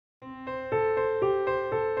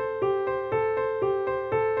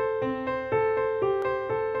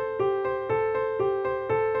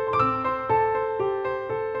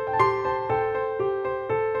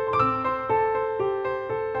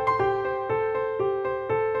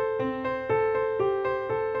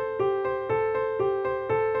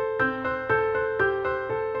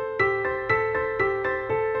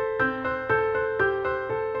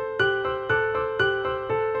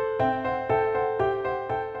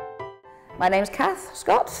My name's Kath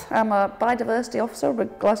Scott. I'm a biodiversity officer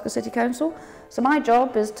with Glasgow City Council. So my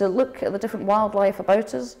job is to look at the different wildlife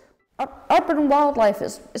about us. Urban wildlife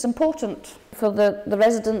is important for the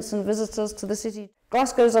residents and visitors to the city.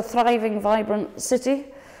 Glasgow is a thriving, vibrant city.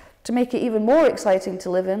 To make it even more exciting to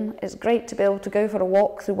live in, it's great to be able to go for a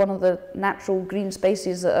walk through one of the natural green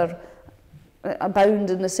spaces that abound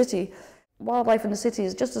in the city. Wildlife in the city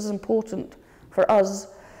is just as important for us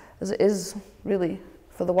as it is really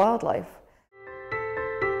for the wildlife.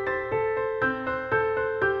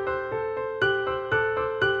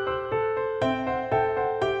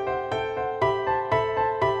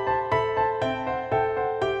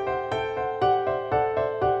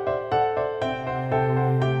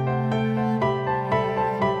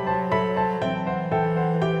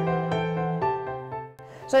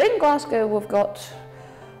 So in Glasgow we've got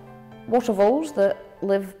water voles that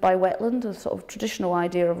live by wetland, a sort of traditional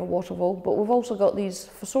idea of a water vole, but we've also got these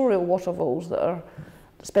fossorial water voles that are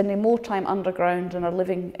spending more time underground and are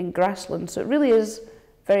living in grassland. So it really is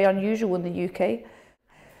very unusual in the UK.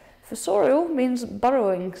 Fossorial means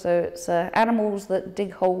burrowing, so it's animals that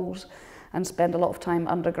dig holes and spend a lot of time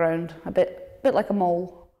underground, a bit like a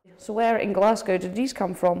mole. So where in Glasgow did these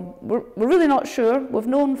come from? We're really not sure. We've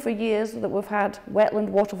known for years that we've had wetland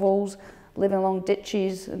water voles living along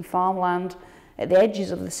ditches and farmland at the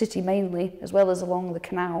edges of the city mainly, as well as along the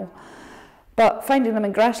canal. But finding them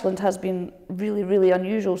in grassland has been really, really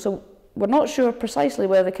unusual. So we're not sure precisely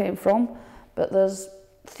where they came from, but there's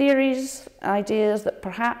theories, ideas that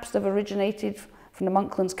perhaps they've originated from the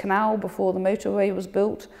Monklands Canal before the motorway was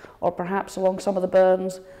built, or perhaps along some of the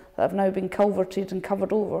burns that have now been culverted and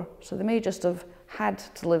covered over. So they may just have had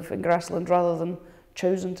to live in grassland rather than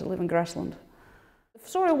chosen to live in grassland.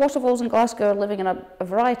 Fossorial water voles in Glasgow are living in a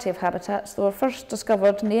variety of habitats. They were first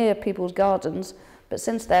discovered near people's gardens, but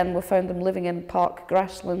since then we've found them living in park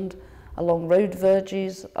grassland, along road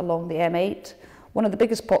verges, along the M8. One of the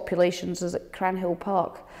biggest populations is at Cranhill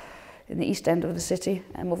Park in the east end of the city,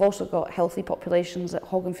 and we've also got healthy populations at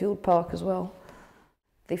Hogganfield Park as well.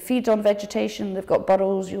 They feed on vegetation, they've got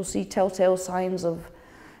burrows, you'll see telltale signs of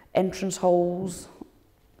entrance holes,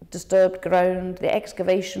 disturbed ground, the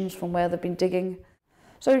excavations from where they've been digging.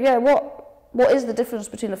 So yeah, what is the difference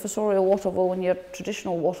between a fossorial water vole and your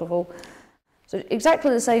traditional water vole? So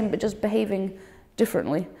exactly the same, but just behaving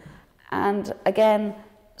differently. And again,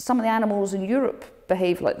 some of the animals in Europe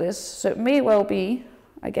behave like this, so it may well be,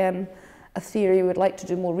 again, a theory we'd like to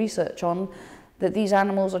do more research on, that these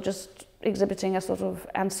animals are just exhibiting a sort of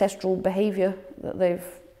ancestral behaviour that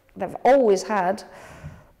they've always had,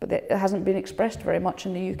 but it hasn't been expressed very much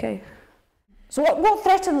in the UK. So what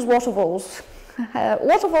threatens water voles?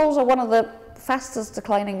 Water voles are one of the fastest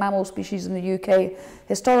declining mammal species in the UK.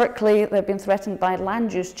 Historically, they've been threatened by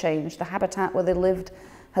land use change. The habitat where they lived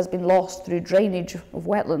has been lost through drainage of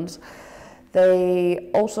wetlands.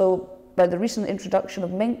 They also, by the recent introduction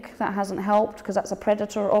of mink, that hasn't helped because that's a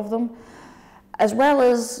predator of them. As well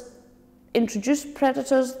as introduced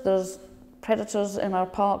predators, there's predators in our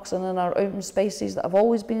parks and in our open spaces that have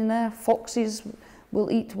always been there. Foxes will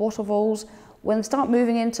eat water voles. When they start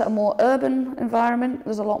moving into a more urban environment,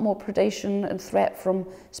 there's a lot more predation and threat from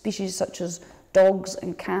species such as dogs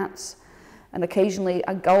and cats, and occasionally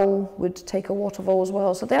a gull would take a water vole as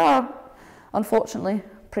well. So they are, unfortunately,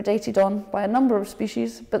 predated on by a number of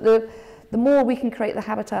species, but the more we can create the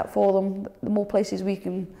habitat for them, the more places we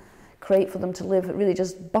can create for them to live. It really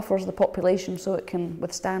just buffers the population so it can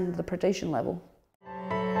withstand the predation level.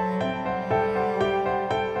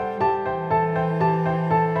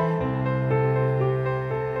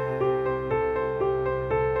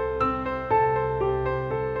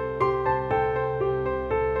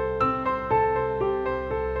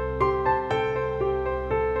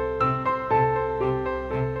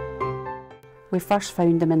 We first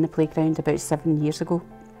found them in the playground about 7 years ago.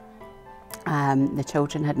 The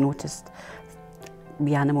children had noticed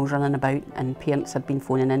wee animals running about, and parents had been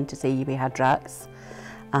phoning in to say we had rats,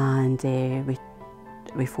 and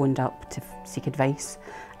we phoned up to seek advice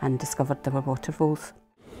and discovered there were water voles.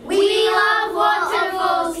 We love water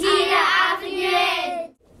voles here at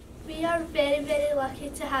Avenue. We are very, very lucky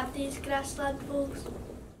to have these grassland voles.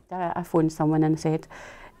 I phoned someone and said,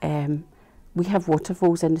 we have water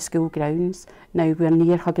voles in the school grounds. Now we're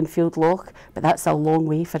near Hogganfield Loch, but that's a long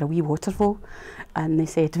way for a wee water vole. And they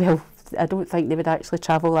said, well, I don't think they would actually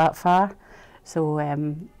travel that far. So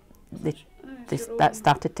that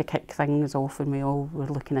started to kick things off, and we all were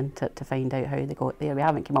looking into it to find out how they got there. We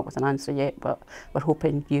haven't come up with an answer yet, but we're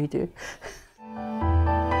hoping you do.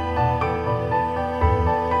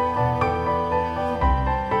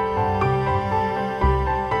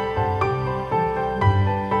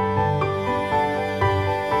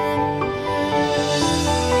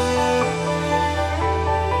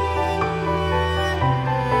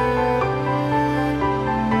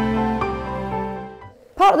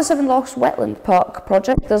 the Seven Lochs Wetland Park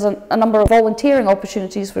project, there's a number of volunteering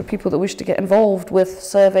opportunities for people that wish to get involved with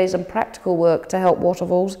surveys and practical work to help water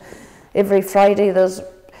voles. Every Friday there's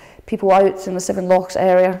people out in the Seven Lochs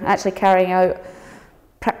area actually carrying out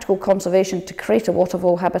practical conservation to create a water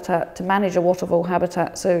vole habitat, to manage a water vole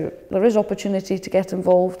habitat. So there is opportunity to get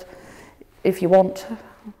involved if you want.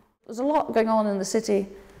 There's a lot going on in the city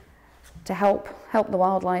to help the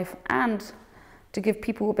wildlife and to give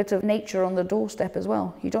people a bit of nature on their doorstep as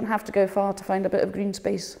well. You don't have to go far to find a bit of green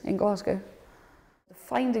space in Glasgow. The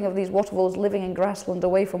finding of these water voles living in grassland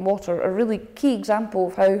away from water are a really key example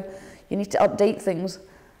of how you need to update things.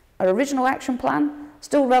 Our original action plan,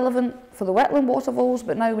 still relevant for the wetland water voles,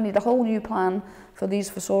 but now we need a whole new plan for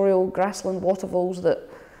these fossorial grassland water voles that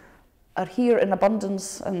are here in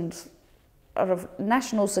abundance and are of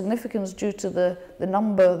national significance due to the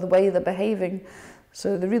number, the way they're behaving.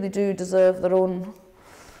 So they really do deserve their own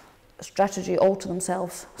strategy all to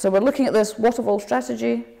themselves. So we're looking at this water vole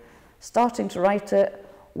strategy, starting to write it,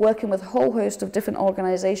 working with a whole host of different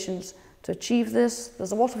organisations to achieve this.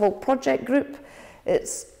 There's a water vole project group.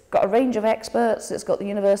 It's got a range of experts. It's got the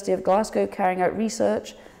University of Glasgow carrying out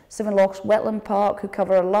research, Seven Lochs Wetland Park, who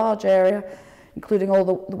cover a large area, including all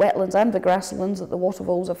the wetlands and the grasslands that the water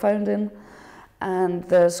voles are found in, and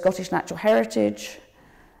the Scottish Natural Heritage,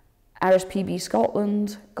 RSPB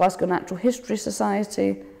Scotland, Glasgow Natural History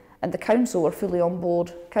Society, and the council are fully on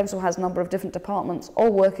board. Council has a number of different departments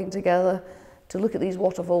all working together to look at these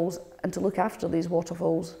water voles and to look after these water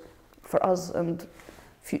voles for us and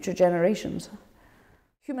future generations.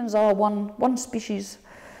 Humans are one species,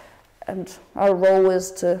 and our role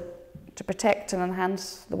is to protect and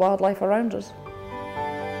enhance the wildlife around us.